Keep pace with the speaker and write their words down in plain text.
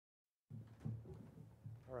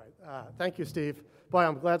All right. Thank you, Steve. Boy,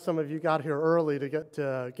 I'm glad some of you got here early to get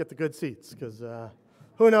the good seats, because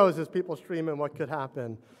who knows, as people stream in, what could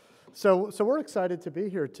happen. So we're excited to be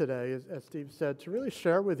here today, as Steve said, to really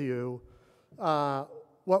share with you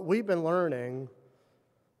what we've been learning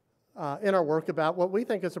in our work about what we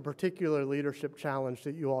think is a particular leadership challenge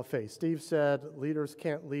that you all face. Steve said leaders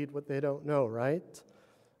can't lead what they don't know, right?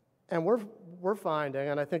 And we're finding,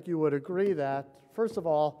 and I think you would agree, that, first of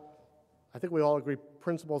all, I think we all agree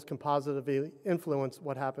principals can positively influence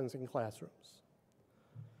what happens in classrooms.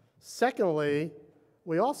 Secondly,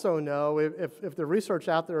 we also know, if the research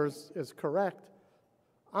out there is correct,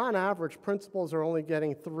 on average, principals are only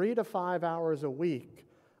getting 3 to 5 hours a week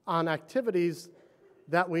on activities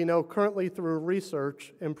that we know currently through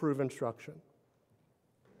research improve instruction.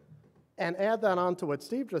 And add that on to what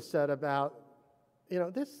Steve just said about,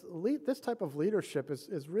 this type of leadership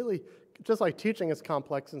is really, just like teaching is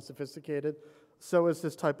complex and sophisticated, so is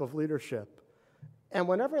this type of leadership. And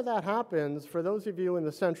whenever that happens, for those of you in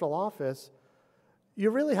the central office, you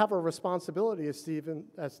really have a responsibility, as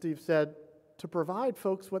Steve said, to provide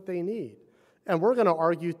folks what they need. And we're going to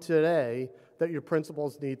argue today that your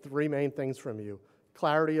principals need 3 main things from you: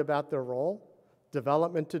 clarity about their role,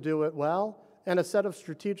 development to do it well, and a set of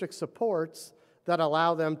strategic supports that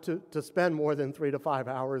allow them to spend more than 3 to 5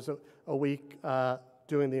 hours a week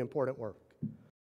doing the important work.